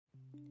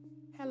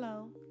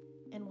Hello,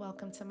 and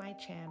welcome to my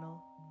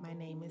channel. My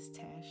name is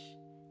Tesh.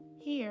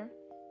 Here,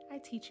 I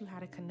teach you how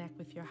to connect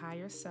with your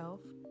higher self,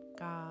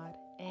 God,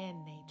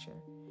 and nature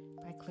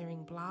by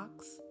clearing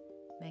blocks,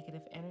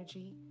 negative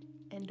energy,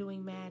 and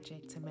doing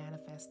magic to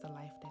manifest the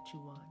life that you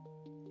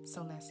want.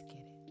 So let's get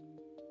it.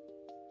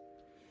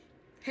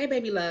 Hey,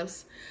 baby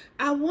loves.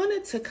 I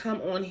wanted to come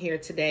on here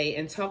today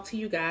and talk to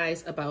you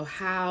guys about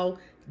how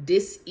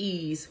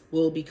dis-ease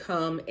will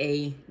become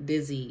a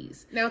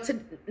disease. Now,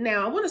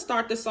 I want to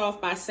start this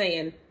off by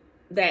saying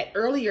that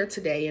earlier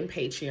today in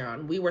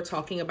Patreon, we were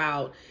talking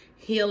about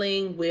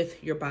healing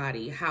with your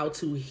body, how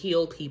to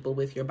heal people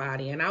with your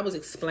body. And I was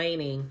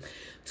explaining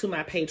to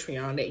my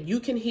Patreon that you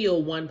can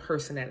heal one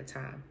person at a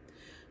time.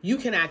 You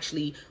can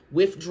actually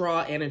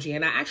withdraw energy.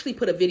 And I actually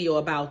put a video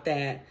about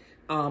that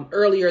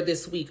earlier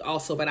this week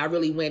also, but I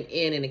really went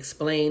in and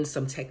explained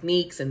some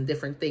techniques and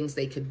different things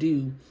they could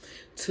do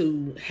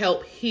to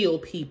help heal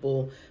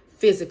people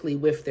physically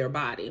with their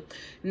body.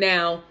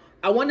 Now,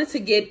 I wanted to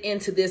get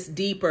into this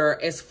deeper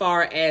as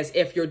far as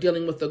if you're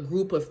dealing with a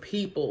group of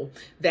people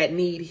that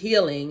need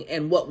healing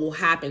and what will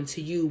happen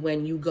to you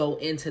when you go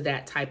into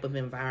that type of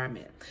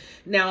environment.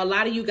 Now, a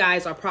lot of you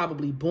guys are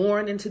probably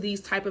born into these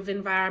type of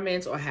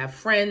environments or have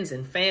friends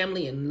and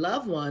family and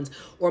loved ones,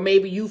 or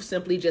maybe you've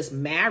simply just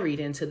married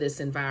into this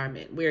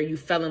environment where you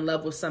fell in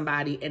love with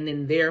somebody and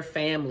then their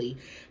family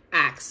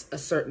acts a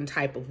certain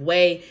type of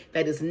way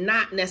that does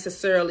not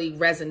necessarily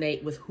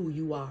resonate with who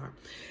you are.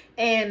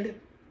 And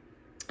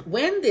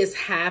when this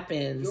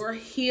happens, your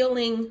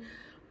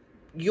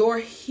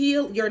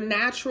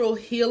natural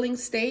healing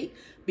state,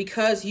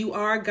 because you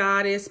are a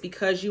goddess,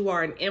 because you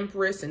are an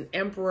empress, an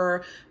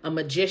emperor, a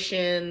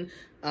magician,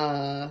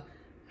 a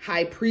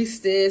high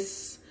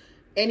priestess,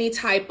 any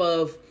type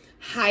of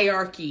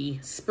hierarchy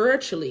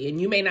spiritually, and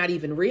you may not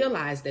even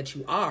realize that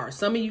you are.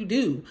 Some of you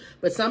do,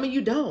 but some of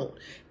you don't.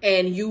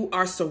 And you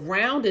are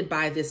surrounded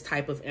by this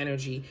type of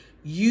energy.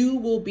 You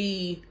will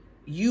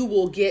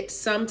get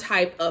some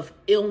type of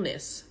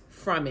illness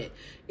from it.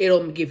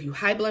 It'll give you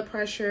high blood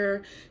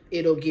pressure.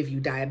 It'll give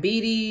you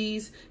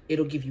diabetes.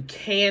 It'll give you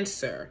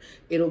cancer.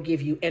 It'll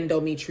give you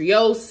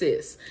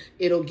endometriosis.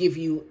 It'll give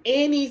you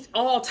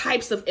all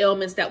types of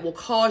ailments that will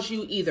cause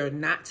you either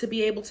not to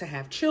be able to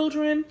have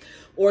children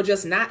or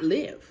just not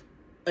live.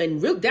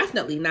 And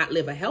definitely not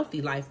live a healthy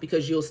life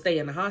because you'll stay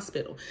in the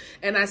hospital.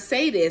 And I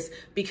say this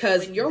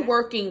because when you're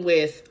working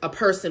with a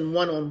person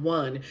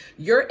one-on-one,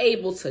 you're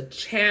able to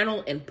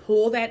channel and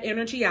pull that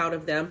energy out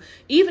of them,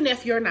 even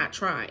if you're not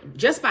trying,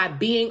 just by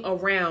being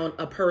around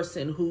a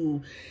person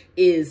who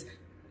is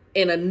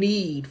in a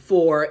need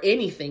for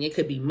anything. It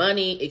could be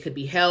money, it could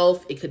be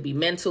health, it could be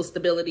mental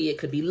stability, it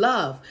could be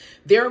love.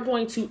 They're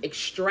going to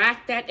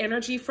extract that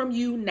energy from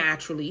you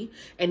naturally,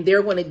 and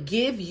they're going to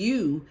give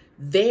you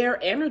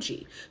their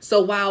energy.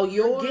 So while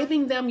you're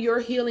giving them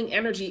your healing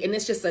energy, and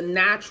it's just a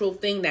natural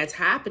thing that's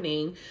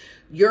happening,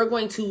 you're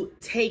going to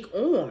take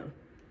on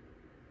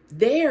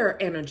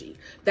their energy.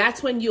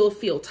 That's when you'll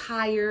feel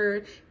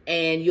tired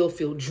and you'll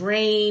feel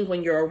drained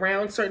when you're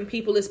around certain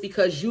people. It's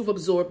because you've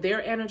absorbed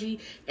their energy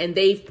and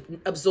they've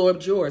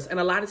absorbed yours.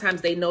 And a lot of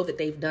times they know that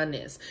they've done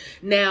this.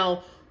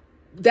 Now,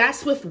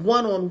 that's with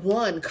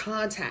one-on-one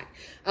contact.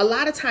 A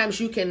lot of times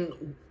you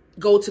can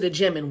go to the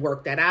gym and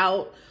work that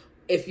out.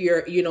 If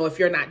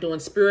you're not doing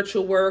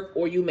spiritual work,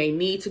 or you may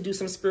need to do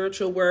some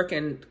spiritual work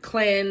and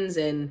cleanse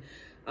and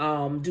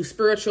do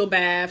spiritual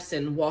baths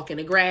and walk in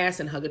the grass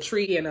and hug a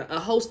tree and a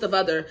host of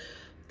other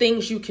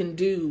things you can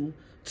do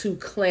to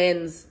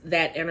cleanse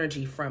that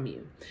energy from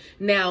you.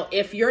 Now,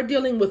 if you're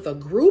dealing with a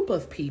group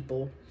of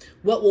people,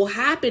 what will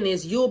happen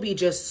is you'll be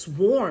just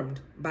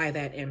swarmed by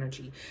that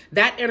energy.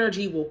 That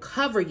energy will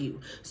cover you.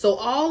 So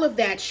all of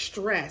that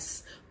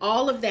stress,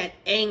 all of that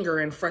anger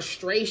and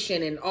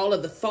frustration and all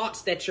of the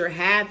thoughts that you're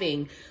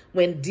having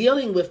when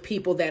dealing with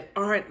people that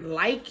aren't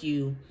like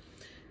you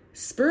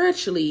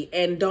spiritually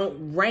and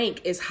don't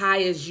rank as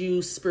high as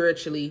you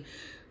spiritually,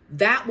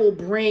 that will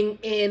bring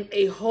in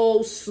a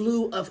whole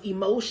slew of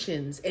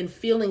emotions and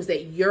feelings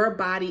that your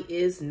body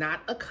is not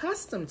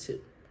accustomed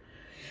to.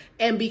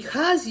 And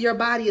because your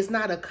body is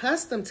not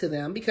accustomed to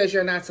them, because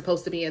you're not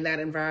supposed to be in that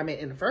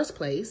environment in the first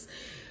place,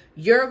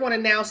 you're going to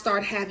now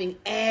start having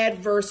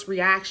adverse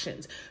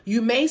reactions.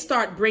 You may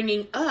start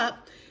bringing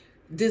up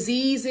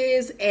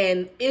diseases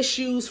and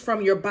issues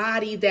from your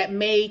body that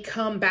may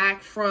come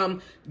back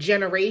from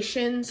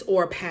generations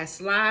or past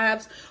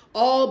lives,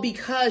 all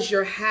because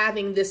you're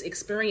having this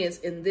experience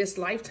in this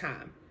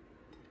lifetime.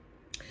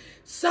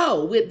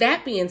 So with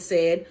that being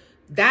said,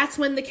 that's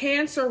when the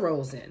cancer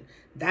rolls in.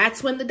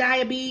 That's when the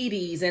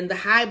diabetes and the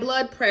high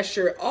blood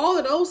pressure, all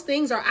of those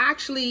things are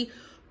actually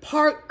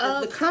part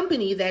of the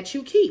company that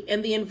you keep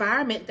and the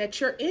environment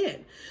that you're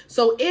in.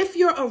 So if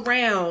you're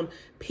around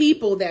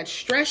people that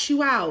stress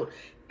you out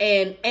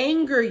and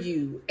anger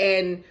you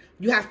and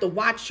you have to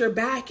watch your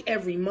back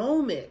every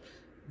moment,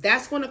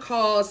 that's going to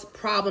cause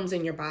problems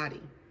in your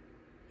body.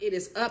 It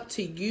is up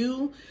to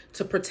you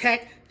to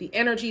protect the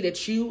energy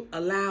that you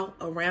allow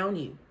around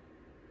you,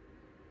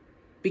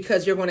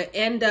 because you're going to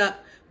end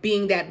up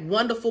being that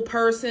wonderful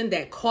person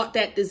that caught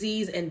that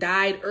disease and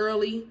died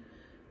early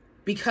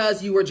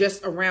because you were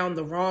just around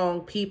the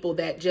wrong people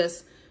that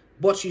just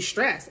brought you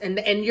stress.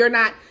 And you're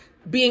not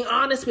being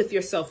honest with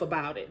yourself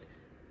about it.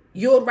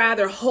 You'll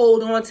rather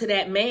hold on to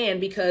that man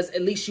because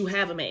at least you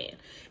have a man.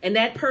 And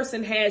that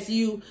person has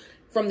you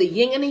from the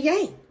yin and the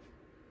yang.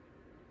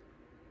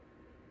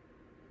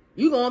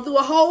 You're going through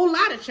a whole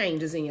lot of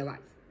changes in your life.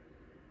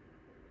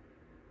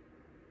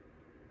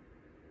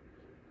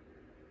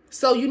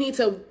 So you need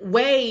to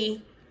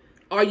weigh,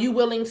 are you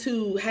willing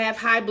to have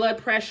high blood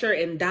pressure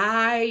and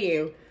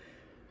die?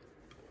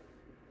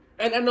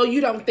 And I know you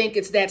don't think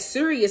it's that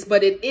serious,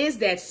 but it is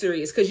that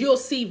serious, because you'll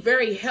see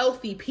very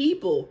healthy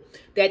people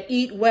that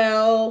eat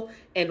well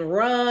and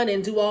run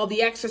and do all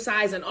the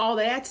exercise and all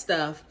that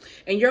stuff.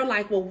 And you're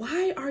like, well,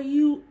 why are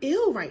you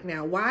ill right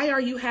now? Why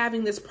are you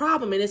having this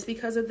problem? And it's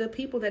because of the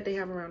people that they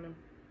have around them.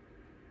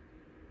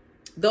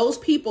 Those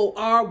people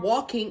are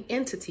walking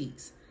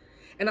entities.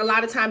 And a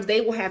lot of times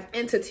they will have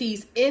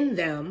entities in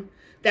them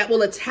that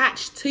will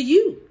attach to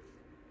you.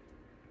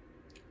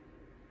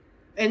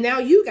 And now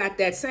you got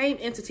that same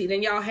entity.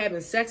 Then y'all having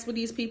sex with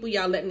these people.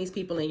 Y'all letting these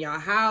people in y'all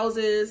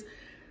houses.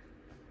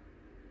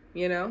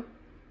 You know,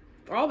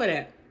 all of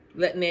that.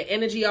 Letting their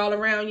energy all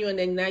around you. And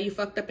then now you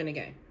fucked up in the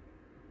game.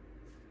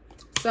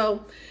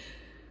 So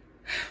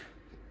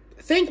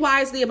think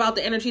wisely about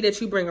the energy that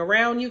you bring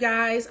around, you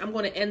guys. I'm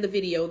going to end the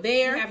video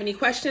there. If you have any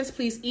questions,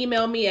 please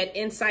email me at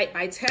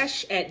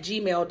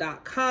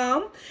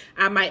insightbytesh@gmail.com.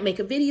 I might make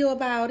a video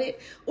about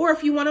it. Or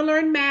if you want to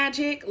learn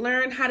magic,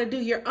 learn how to do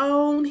your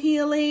own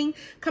healing,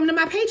 come to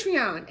my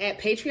Patreon at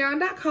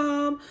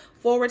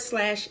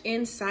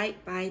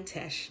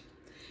patreon.com/insightbytesh.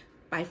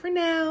 Bye for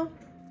now.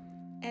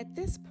 At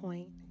this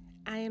point,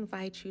 I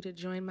invite you to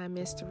join my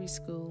mystery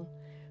school,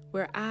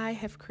 where I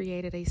have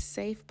created a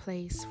safe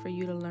place for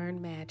you to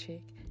learn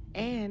magic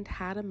and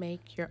how to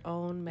make your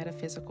own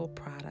metaphysical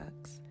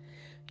products.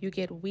 You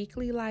get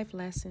weekly life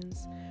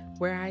lessons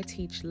where I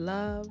teach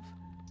love,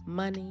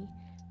 money,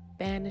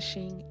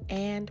 banishing,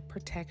 and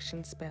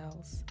protection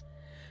spells.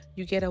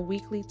 You get a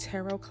weekly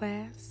tarot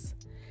class.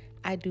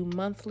 I do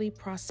monthly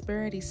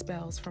prosperity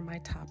spells for my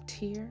top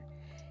tier.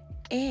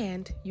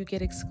 And you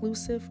get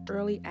exclusive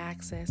early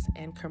access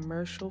and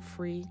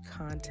commercial-free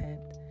content.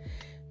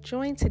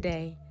 Join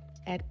today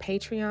at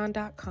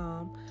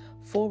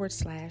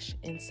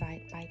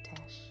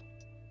patreon.com/insightbytesh.